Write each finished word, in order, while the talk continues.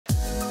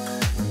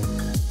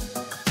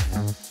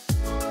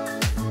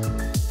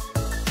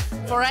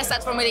For us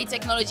at Formula E,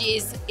 technology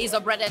is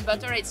our bread and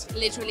butter. It's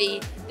literally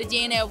the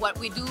DNA of what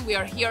we do. We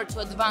are here to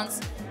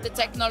advance the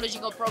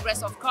technological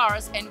progress of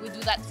cars, and we do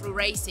that through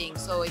racing.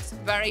 So it's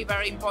very,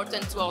 very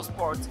important to our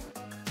sport.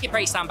 It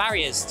breaks down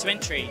barriers to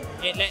entry.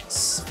 It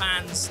lets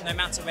fans, no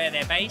matter where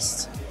they're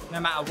based, no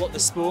matter what the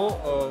sport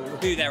or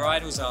who their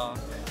idols are,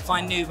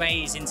 find new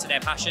ways into their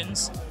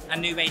passions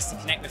and new ways to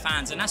connect with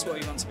fans. And that's what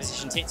we want to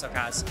position TikTok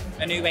as,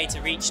 a new way to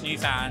reach new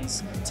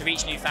fans, to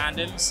reach new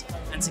fandoms,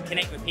 and to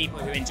connect with people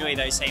who enjoy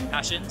those same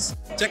passions.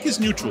 Tech is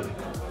neutral.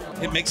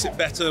 It makes it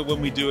better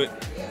when we do it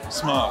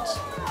smart,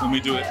 when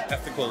we do it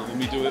ethical, when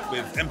we do it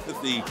with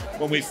empathy,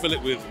 when we fill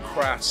it with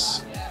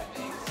crass,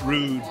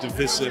 rude,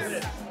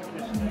 divisive.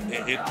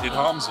 It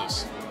harms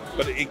us,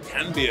 but it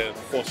can be a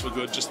force for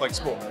good, just like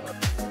sport.